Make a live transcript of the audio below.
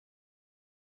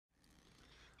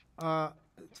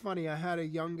It's funny. I had a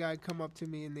young guy come up to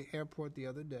me in the airport the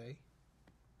other day,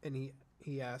 and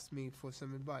he asked me for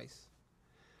some advice.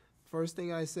 First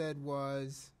thing I said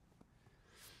was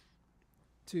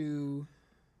to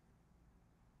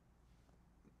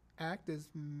act as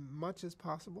much as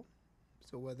possible.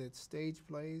 So whether it's stage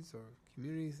plays or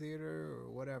community theater or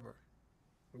whatever,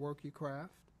 work your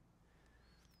craft.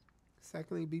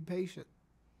 Secondly, be patient.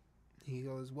 He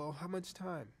goes, well, how much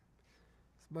time?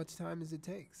 As much time as it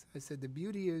takes. I said, the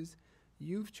beauty is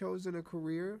you've chosen a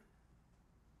career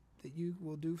that you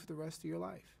will do for the rest of your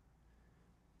life.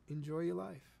 Enjoy your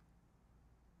life.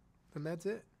 And that's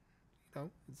it.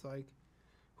 It's like,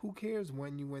 who cares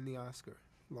when you win the Oscar?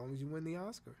 As long as you win the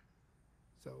Oscar.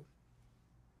 So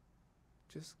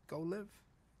just go live,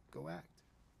 go act.